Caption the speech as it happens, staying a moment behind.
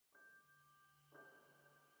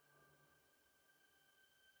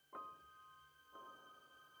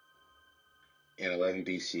In 11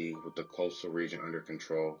 BC, with the coastal region under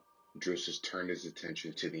control, Drusus turned his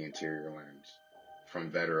attention to the interior lands. From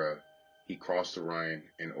Vetera, he crossed the Rhine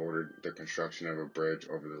and ordered the construction of a bridge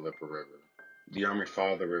over the Lippe River. The army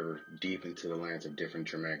followed the river deep into the lands of different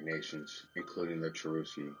Germanic nations, including the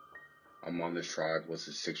Drusi. Among this tribe was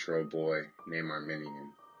a 6-year-old boy named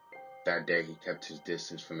Arminian. That day he kept his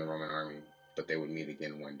distance from the Roman army, but they would meet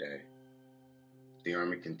again one day. The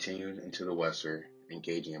army continued into the Weser,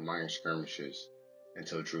 engaging in minor skirmishes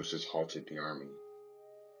until Drusus halted the army.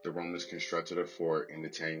 The Romans constructed a fort in the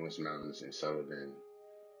Tenuous Mountains and settled in.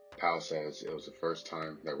 Powell says it was the first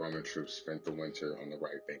time that Roman troops spent the winter on the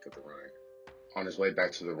right bank of the Rhine. On his way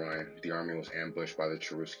back to the Rhine, the army was ambushed by the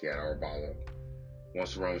Cherusci at Arbalo.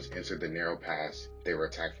 Once the Romans entered the narrow pass, they were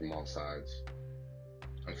attacked from all sides.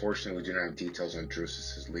 Unfortunately, we do not have details on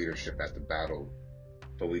Drusus' leadership at the battle,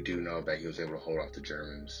 but we do know that he was able to hold off the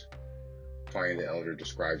Germans. Pliny the Elder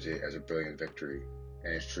describes it as a brilliant victory,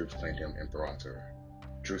 and his troops claimed him Imperator.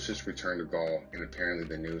 Drusus returned to Gaul, and apparently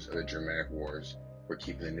the news of the Germanic wars were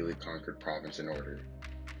keeping the newly conquered province in order.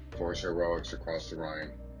 For his heroics across the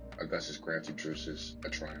Rhine, Augustus granted Drusus a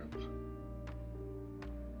triumph.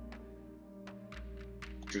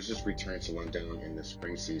 Drusus returned to London in the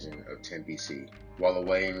spring season of 10 BC. While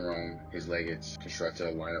away in Rome, his legates constructed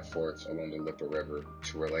a line of forts along the Lippe River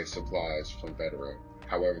to relay supplies from Vetera.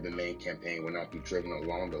 However, the main campaign would not be driven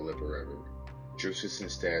along the Lippe River. Drusus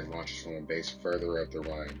instead launches from a base further up the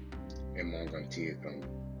Rhine, in Mogontiacum.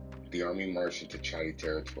 The army marched into Chatti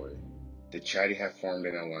territory. The Chatti had formed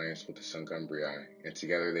an alliance with the Sungumbrii, and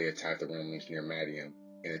together they attacked the Romans near Madium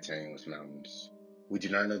in the Tenuous Mountains. We do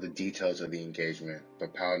not know the details of the engagement,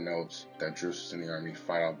 but Powell notes that Drusus and the army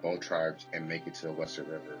fight out both tribes and make it to the Weser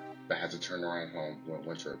River, but had to turn around home when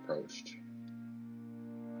winter approached.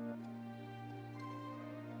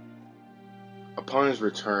 Upon his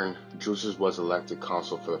return, Drusus was elected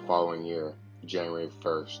consul for the following year, January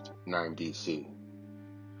 1st, 9 BC.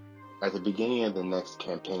 At the beginning of the next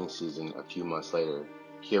campaign season a few months later,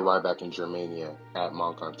 he arrived back in Germania at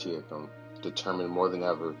Mogontiacum, determined more than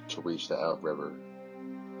ever to reach the Elbe River.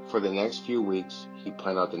 For the next few weeks, he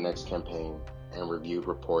planned out the next campaign and reviewed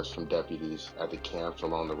reports from deputies at the camps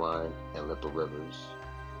along the Rhine and Lippe rivers.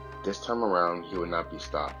 This time around, he would not be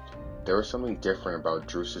stopped. There was something different about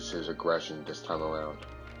Drusus' aggression this time around.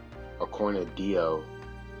 According to Dio,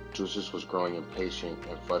 Drusus was growing impatient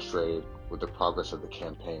and frustrated with the progress of the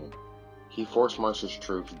campaign. He force-marched his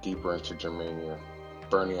troops deeper into Germania,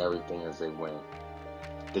 burning everything as they went.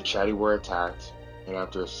 The Chatti were attacked, and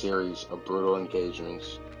after a series of brutal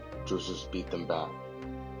engagements, Drusus beat them back.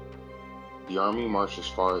 The army marched as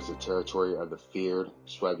far as the territory of the feared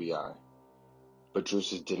Suebii, but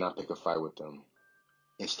Drusus did not pick a fight with them.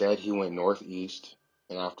 Instead, he went northeast,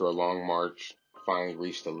 and after a long march, finally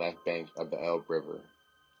reached the left bank of the Elbe River.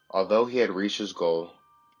 Although he had reached his goal,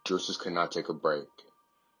 Drusus could not take a break.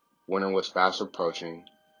 Winter was fast approaching,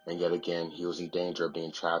 and yet again he was in danger of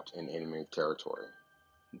being trapped in enemy territory.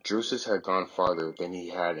 Drusus had gone farther than he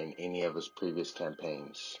had in any of his previous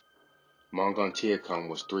campaigns. Mogontiacum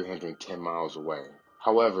was 310 miles away.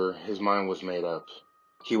 However, his mind was made up.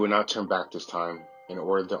 He would not turn back this time and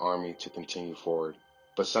ordered the army to continue forward.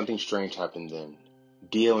 But something strange happened then.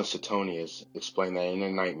 Dio and Suetonius explained that in a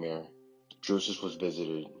nightmare, Drusus was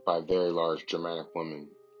visited by a very large Germanic woman.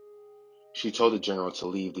 She told the general to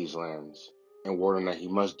leave these lands, and warned him that he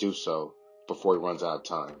must do so before he runs out of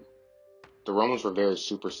time. The Romans were very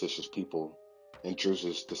superstitious people, and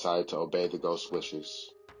Drusus decided to obey the ghost's wishes.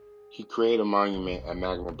 He created a monument at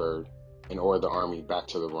Magdeburg and ordered the army back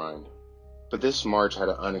to the Rhine. But this march had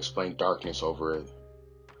an unexplained darkness over it.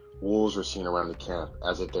 Wolves were seen around the camp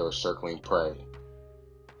as if they were circling prey.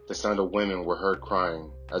 The sound of women were heard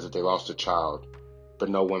crying as if they lost a child, but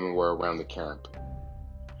no women were around the camp.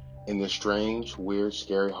 In this strange, weird,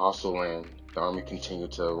 scary, hostile land, the army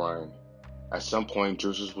continued to the Rhine. At some point,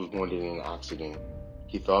 Drusus was wounded in an accident.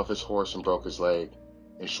 He fell off his horse and broke his leg,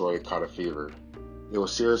 and shortly caught a fever. It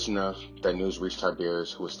was serious enough that news reached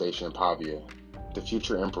Tiberius, who was stationed in Pavia. The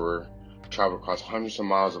future emperor traveled across hundreds of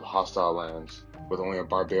miles of hostile lands with only a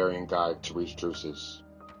barbarian guide to reach Drusus.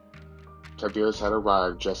 Tiberius had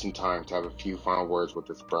arrived just in time to have a few final words with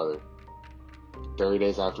his brother. 30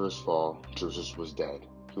 days after his fall, Drusus was dead.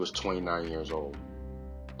 He was 29 years old.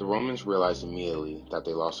 The Romans realized immediately that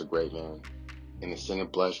they lost a great man, and the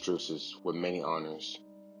Senate blessed Drusus with many honors.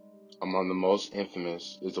 Among the most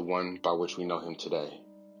infamous is the one by which we know him today,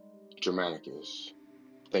 Germanicus.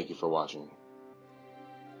 Thank you for watching.